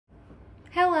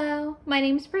Hello, my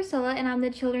name is Priscilla and I'm the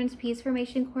Children's Peace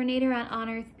Formation Coordinator on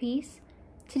Earth Peace.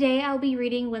 Today I'll be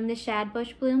reading When the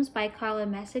Shadbush Blooms by Carla.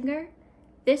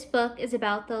 This book is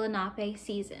about the Lenape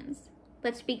seasons.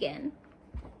 Let's begin.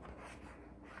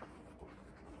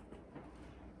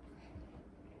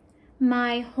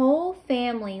 My whole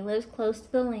family lives close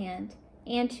to the land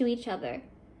and to each other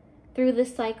through the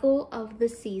cycle of the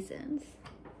seasons.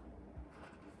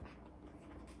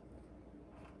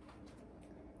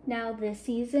 Now this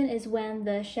season is when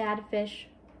the shadfish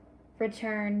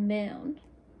return moon.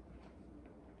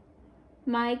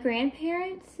 My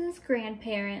grandparents'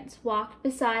 grandparents walked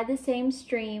beside the same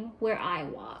stream where I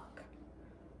walk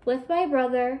with my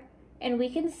brother, and we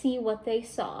can see what they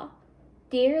saw.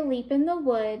 Deer leap in the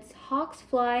woods, hawks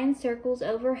fly in circles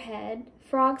overhead,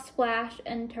 frogs splash,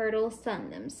 and turtles sun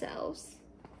themselves.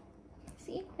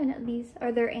 See, and these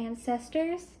are their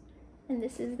ancestors, and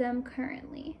this is them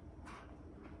currently.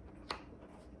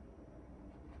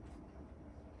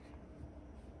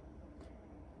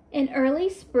 In early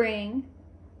spring,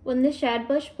 when the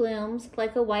shadbush blooms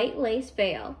like a white lace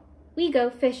veil, we go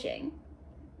fishing.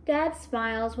 Dad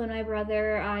smiles when my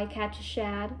brother or I catch a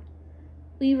shad.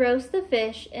 We roast the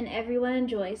fish and everyone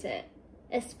enjoys it,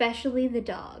 especially the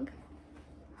dog.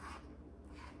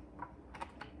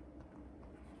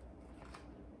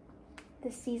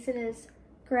 This season is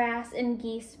grass and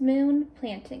geese moon,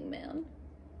 planting moon.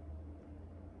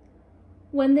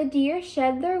 When the deer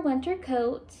shed their winter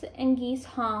coats and geese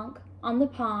honk on the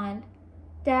pond,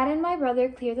 Dad and my brother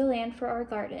clear the land for our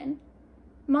garden.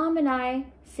 Mom and I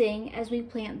sing as we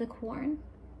plant the corn,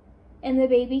 and the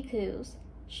baby coos,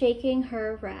 shaking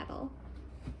her rattle.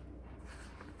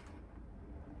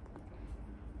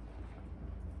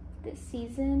 This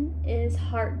season is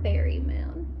heartberry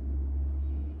moon.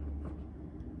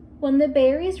 When the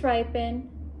berries ripen,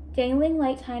 dangling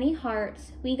like tiny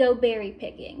hearts, we go berry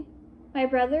picking. My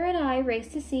brother and I race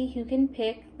to see who can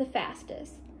pick the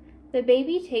fastest. The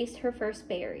baby tastes her first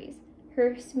berries.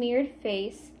 Her smeared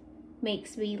face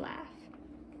makes me laugh.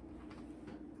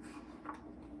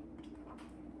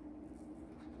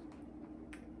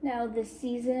 Now this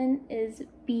season is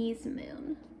bees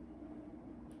moon.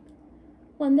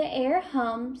 When the air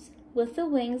hums with the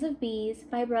wings of bees,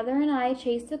 my brother and I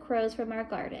chase the crows from our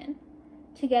garden.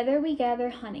 Together we gather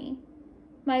honey.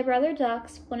 My brother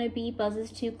ducks when a bee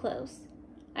buzzes too close.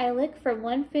 I lick from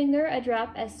one finger a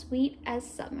drop as sweet as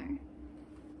summer.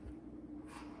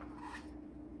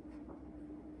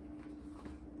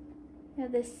 Now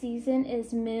this season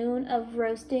is moon of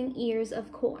roasting ears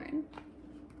of corn.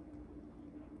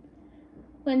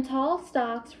 When tall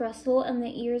stalks rustle and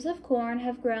the ears of corn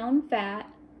have grown fat,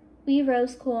 we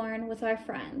roast corn with our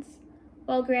friends.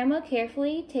 While Grandma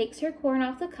carefully takes her corn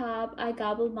off the cob, I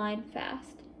gobble mine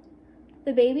fast.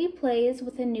 The baby plays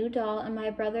with a new doll and my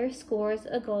brother scores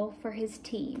a goal for his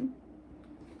team.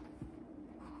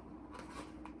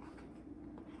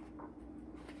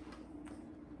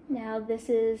 Now this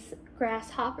is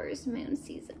grasshoppers moon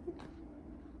season.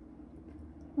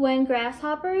 When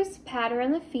grasshoppers patter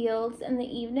in the fields and the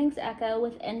evenings echo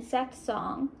with insect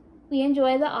song, we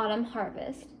enjoy the autumn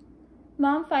harvest.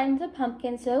 Mom finds a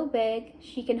pumpkin so big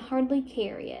she can hardly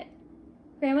carry it.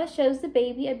 Grandma shows the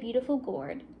baby a beautiful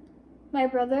gourd. My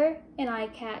brother and I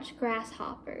catch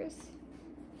grasshoppers.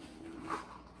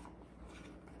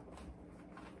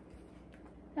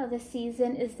 Now this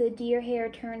season is the deer hair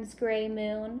turns gray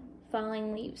moon,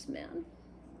 falling leaves moon.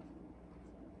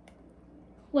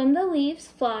 When the leaves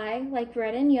fly like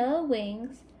red and yellow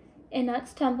wings and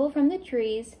nuts tumble from the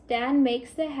trees, Dad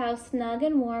makes the house snug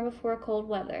and warm before cold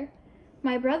weather.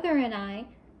 My brother and I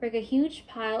rig a huge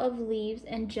pile of leaves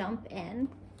and jump in.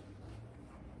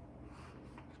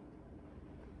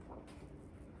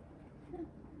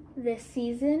 This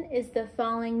season is the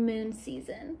falling moon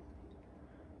season.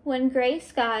 When gray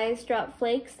skies drop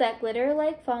flakes that glitter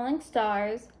like falling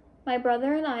stars, my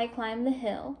brother and I climb the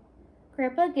hill.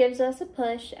 Grandpa gives us a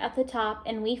push at the top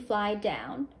and we fly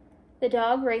down. The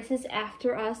dog races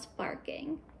after us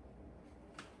barking.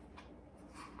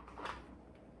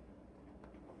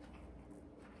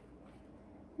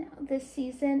 Now this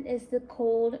season is the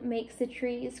cold makes the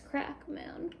trees crack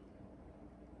moon.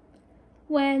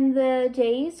 When the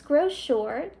days grow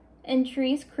short and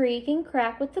trees creak and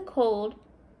crack with the cold,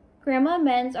 Grandma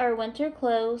mends our winter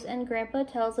clothes and Grandpa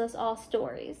tells us all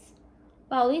stories.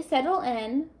 While we settle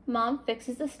in, Mom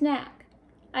fixes a snack.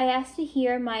 I ask to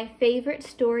hear my favorite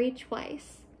story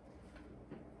twice.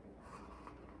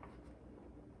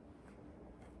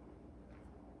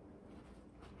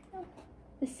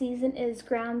 The season is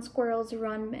ground squirrels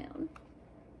run moon.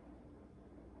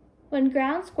 When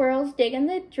ground squirrels dig in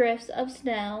the drifts of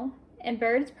snow and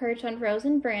birds perch on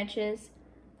frozen branches,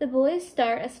 the boys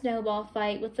start a snowball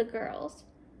fight with the girls.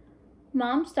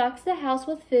 Mom stocks the house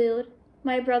with food.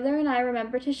 My brother and I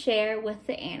remember to share with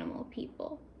the animal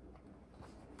people.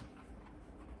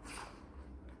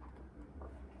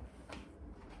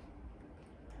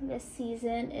 This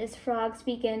season is Frogs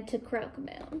Begin to Croak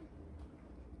Moon.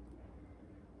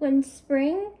 When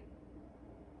spring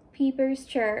peepers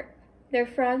chirp their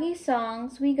froggy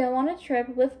songs, we go on a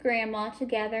trip with Grandma to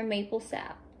gather maple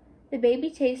sap. The baby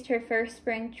tastes her first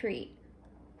spring treat.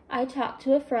 I talk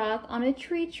to a frog on a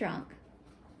tree trunk.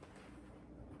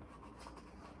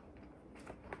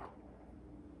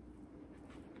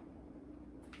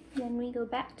 Then we go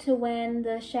back to when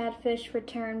the shadfish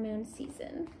return moon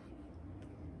season.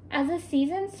 As the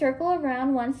seasons circle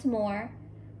around once more,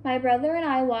 my brother and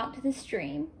I walk to the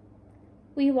stream.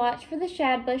 We watch for the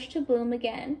shadbush to bloom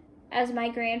again, as my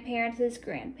grandparents'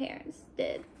 grandparents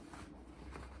did.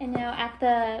 And now at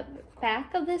the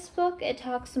back of this book, it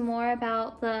talks more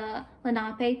about the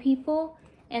Lenape people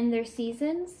and their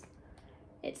seasons.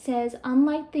 It says,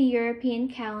 unlike the European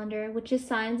calendar, which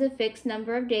assigns a fixed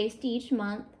number of days to each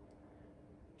month,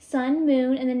 sun,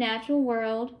 moon, and the natural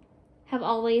world have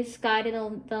always guided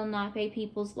the Lenape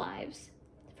people's lives.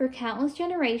 For countless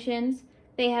generations,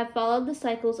 they have followed the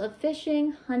cycles of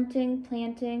fishing, hunting,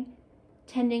 planting,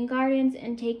 tending gardens,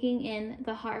 and taking in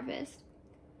the harvest.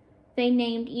 They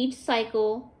named each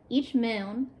cycle, each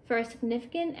moon, for a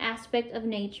significant aspect of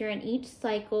nature, and each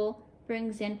cycle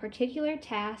brings in particular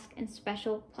tasks and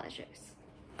special pleasures.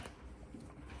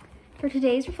 For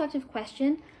today's reflective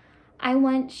question, I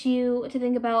want you to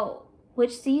think about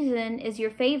which season is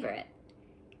your favorite.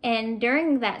 And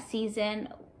during that season,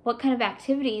 what kind of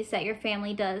activities that your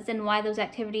family does and why those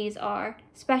activities are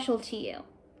special to you.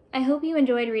 I hope you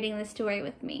enjoyed reading this story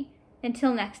with me.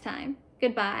 Until next time,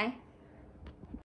 goodbye.